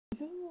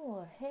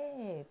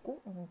Hey,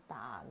 guten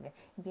Tag,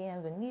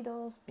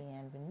 bienvenidos,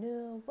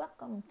 bienvenue.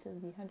 Welcome to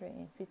the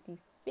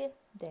 155th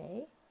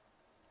day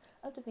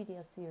of the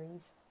video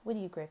series. What are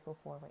you grateful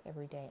for? Where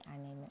every day I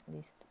name at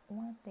least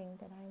one thing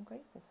that I am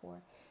grateful for.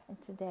 And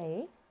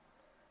today,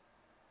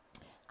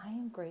 I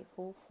am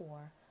grateful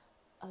for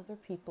other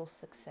people's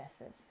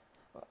successes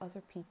or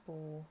other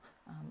people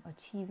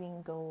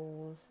achieving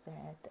goals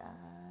that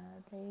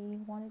they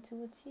wanted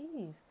to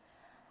achieve.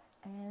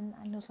 And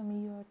I know some of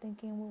you are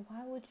thinking, well,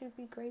 why would you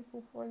be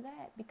grateful for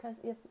that? Because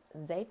if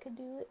they could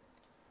do it,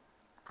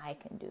 I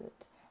can do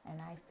it.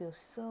 And I feel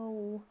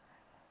so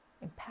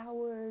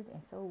empowered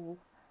and so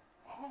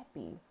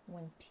happy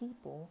when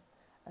people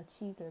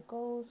achieve their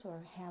goals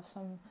or have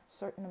some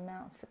certain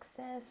amount of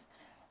success.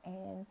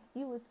 And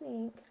you would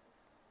think,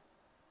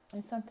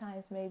 and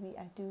sometimes maybe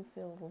I do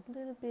feel a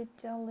little bit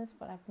jealous,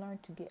 but I've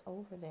learned to get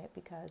over that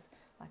because,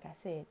 like I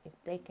said, if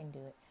they can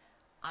do it,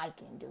 I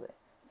can do it.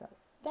 So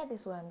that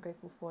is what I'm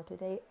grateful for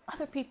today.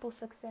 Other people's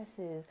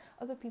successes,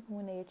 other people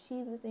when they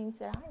achieve the things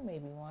that I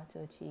maybe want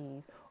to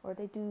achieve, or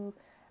they do,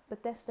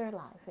 but that's their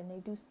life and they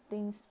do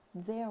things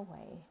their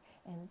way.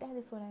 And that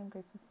is what I'm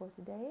grateful for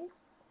today.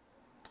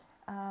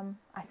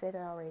 I said it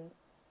already.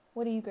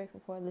 What are you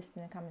grateful for? List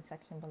in the comment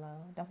section below.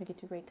 Don't forget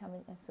to rate,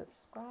 comment, and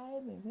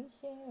subscribe, and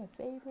reshare, and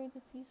favorite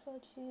if you so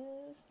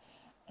choose.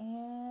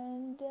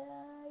 And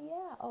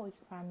yeah, oh, you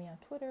can find me on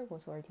Twitter,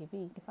 WhoaToriTV.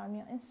 You can find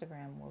me on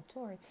Instagram,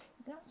 WhoaTori.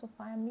 You can also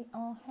find me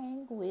on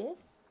Hang With.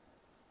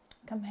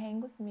 Come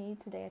hang with me.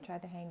 Today I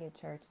tried to hang at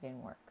church,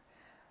 didn't work.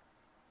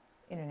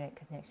 Internet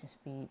connection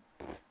speed.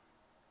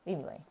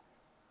 Anyway,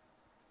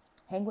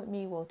 hang with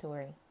me,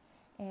 WhoaTori.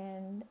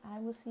 And I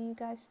will see you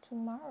guys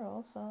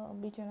tomorrow. So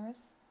be generous,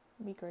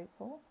 be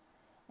grateful,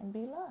 and be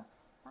loved.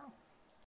 Bye.